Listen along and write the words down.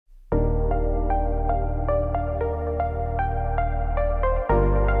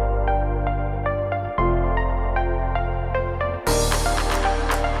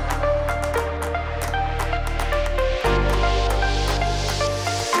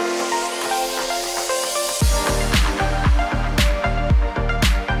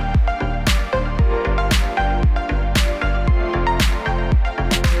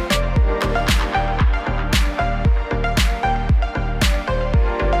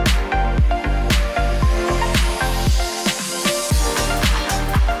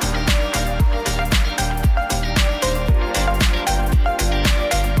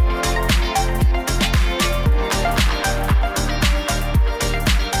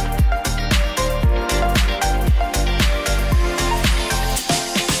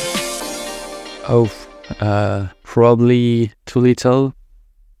Oh, probably too little.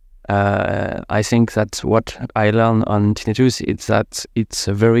 I think that's what I learned on tinnitus. It's that it's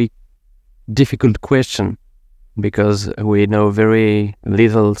a very difficult question because we know very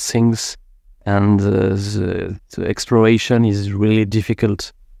little things, and the exploration is really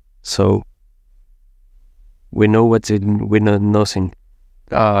difficult. So we know we know nothing.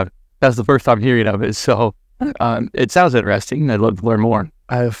 That's the first time hearing of it, so it sounds interesting. I'd love to learn more.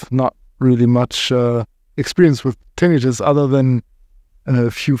 I have not really much experience with tinnitus other than a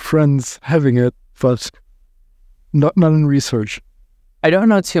few friends having it, but not in research. I don't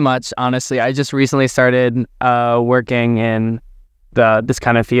know too much, honestly. I just recently started working in this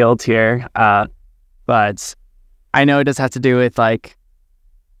kind of field here, but I know it does have to do with like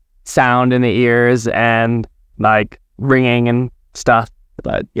sound in the ears and like ringing and stuff.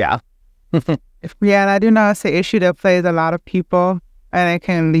 But yeah. Yeah, and I do know it's an issue that plagues a lot of people, and it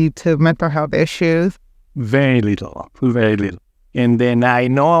can lead to mental health issues. Very little. And then I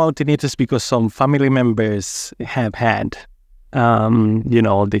know tinnitus because some family members have had,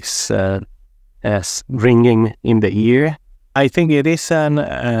 this ringing in the ear. I think it is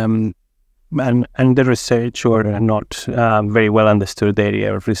an under research or not very well understood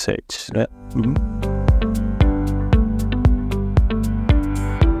area of research.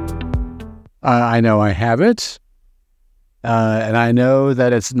 I know I have it, and I know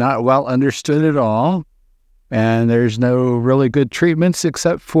that it's not well understood at all, and there's no really good treatments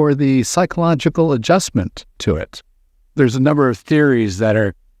except for the psychological adjustment to it. There's a number of theories that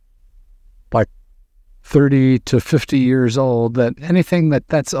are like 30 to 50 years old, that anything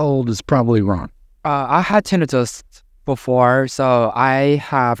that's old is probably wrong. I had tinnitus before, so I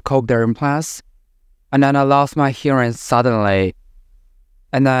have cochlear implants, and then I lost my hearing suddenly.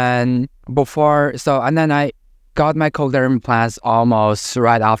 And then I got my cochlear implants almost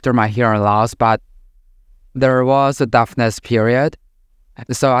right after my hearing loss, but there was a deafness period.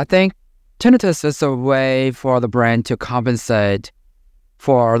 So I think tinnitus is a way for the brain to compensate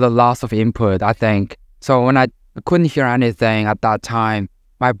for the loss of input, I think. So when I couldn't hear anything at that time,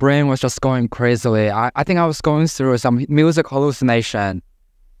 my brain was just going crazily. I think I was going through some music hallucination.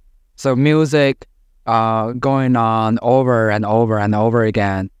 So music going on over and over and over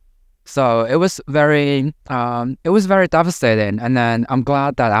again. So it was very devastating. And then I'm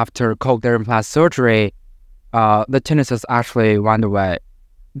glad that after cochlear implant surgery, the tinnitus actually went away.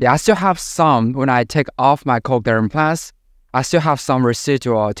 Yeah, I still have some, when I take off my cochlear implants, I still have some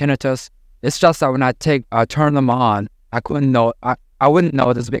residual tinnitus. It's just that when I turn them on, I wouldn't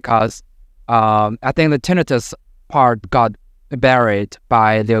notice because I think the tinnitus part got buried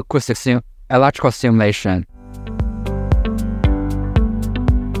by the electrical stimulation.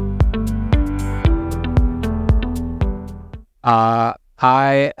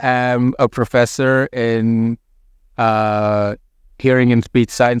 I am a professor in hearing and speech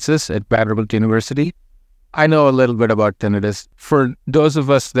sciences at Vanderbilt University. I know a little bit about tinnitus. For those of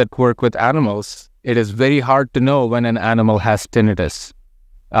us that work with animals, it is very hard to know when an animal has tinnitus.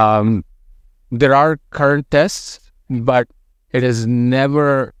 There are current tests, but it's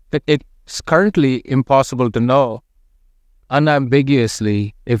currently impossible to know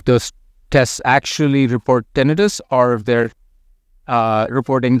unambiguously if those tests actually report tinnitus or if they're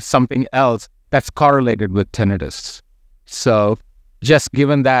reporting something else that's correlated with tinnitus. So just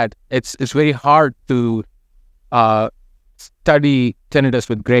given that, it's very hard to study tinnitus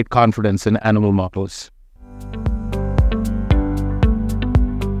with great confidence in animal models.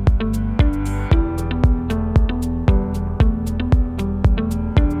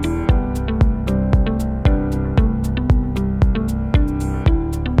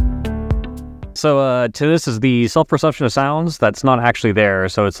 So tinnitus is the self-perception of sounds that's not actually there.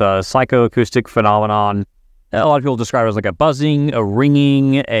 So it's a psychoacoustic phenomenon. A lot of people describe it as like a buzzing, a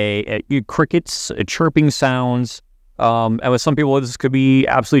ringing, a crickets, a chirping sounds. And with some people, this could be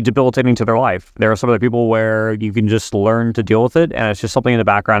absolutely debilitating to their life. There are some other people where you can just learn to deal with it, and it's just something in the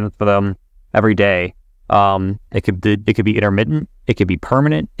background for them every day. It could be intermittent, it could be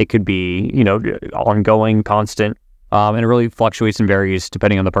permanent, it could be ongoing, constant. And it really fluctuates and varies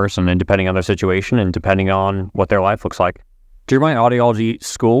depending on the person and depending on their situation and depending on what their life looks like. During my audiology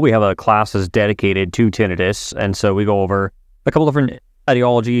school, we have a class that's dedicated to tinnitus. And so we go over a couple different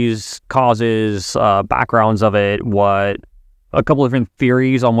etiologies, causes, backgrounds of it, a couple different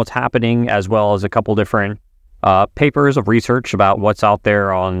theories on what's happening, as well as a couple different papers of research about what's out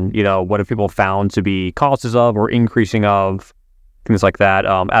there on, what have people found to be causes of or increasing of, things like that,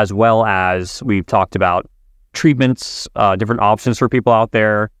 as well as we've talked about treatments, different options for people out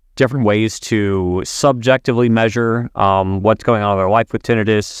there, different ways to subjectively measure what's going on in their life with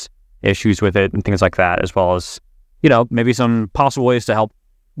tinnitus, issues with it and things like that, as well as, maybe some possible ways to help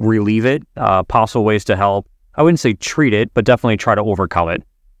relieve it, possible ways to help, I wouldn't say treat it, but definitely try to overcome it.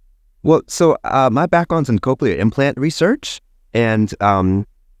 Well, so my background's in cochlear implant research, and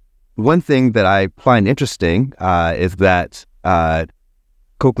one thing that I find interesting is that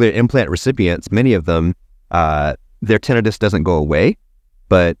cochlear implant recipients, many of them, their tinnitus doesn't go away,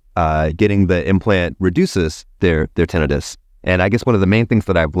 but getting the implant reduces their tinnitus. And I guess one of the main things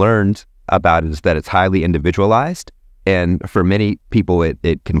that I've learned about it is that it's highly individualized, and for many people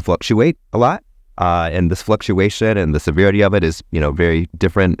it can fluctuate a lot. And this fluctuation and the severity of it is, very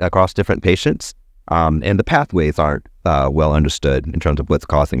different across different patients. And the pathways aren't well understood in terms of what's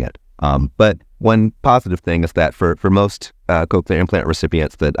causing it. But one positive thing is that for most cochlear implant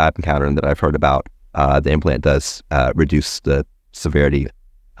recipients that I've encountered and that I've heard about, the implant does reduce the severity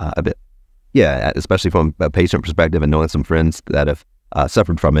a bit. Yeah, especially from a patient perspective and knowing some friends that have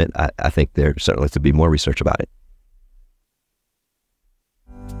suffered from it, I think there certainly needs to be more research about it.